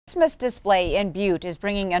Christmas display in Butte is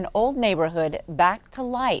bringing an old neighborhood back to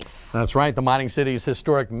life. That's right. The mining city's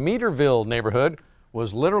historic Meaderville neighborhood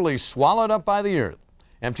was literally swallowed up by the earth.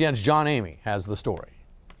 MTN's John Amy has the story.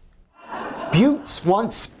 Butte's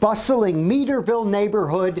once bustling Meaderville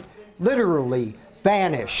neighborhood literally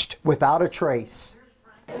vanished without a trace.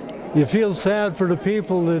 You feel sad for the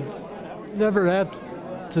people that never had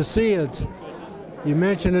to see it. You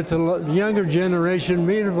mention it to the younger generation,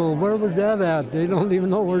 Meaderville, where was that at? They don't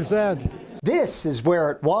even know where it's at. This is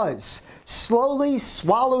where it was, slowly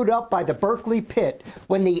swallowed up by the Berkeley pit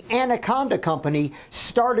when the Anaconda Company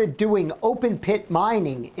started doing open pit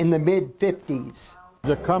mining in the mid-50s.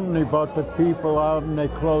 The company bought the people out and they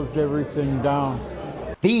closed everything down.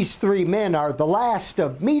 These three men are the last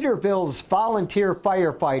of Meaderville's volunteer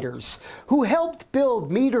firefighters who helped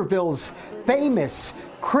build Meaderville's famous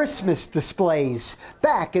Christmas displays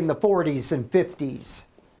back in the 40s and 50s.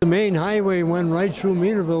 The main highway went right through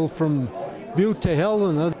Meaderville from Butte to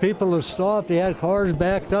Helena. People have stopped. They had cars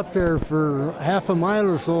backed up there for half a mile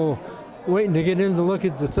or so waiting to get in to look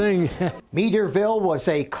at the thing. Meaderville was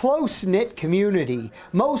a close-knit community,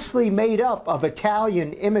 mostly made up of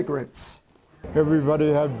Italian immigrants.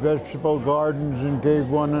 Everybody had vegetable gardens and gave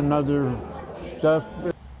one another stuff.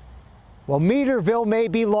 Well, Meaderville may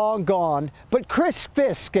be long gone, but Chris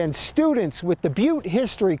Fisk and students with the Butte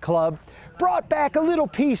History Club brought back a little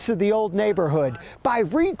piece of the old neighborhood by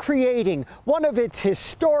recreating one of its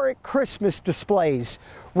historic Christmas displays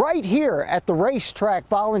right here at the Racetrack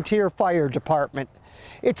Volunteer Fire Department.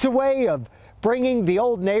 It's a way of bringing the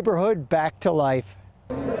old neighborhood back to life.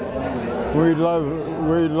 We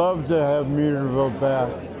love to have Meaderville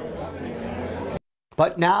back.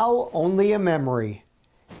 But now only a memory.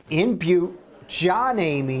 In Butte, John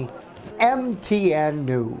Amy, MTN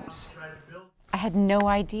News. I had no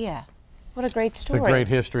idea. What a great story. It's a great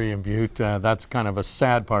history in Butte. That's kind of a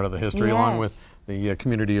sad part of the history, Yes. along with the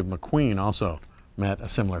community of McQueen also met a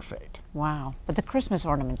similar fate. Wow. But the Christmas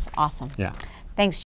ornaments, awesome. Yeah. Thanks.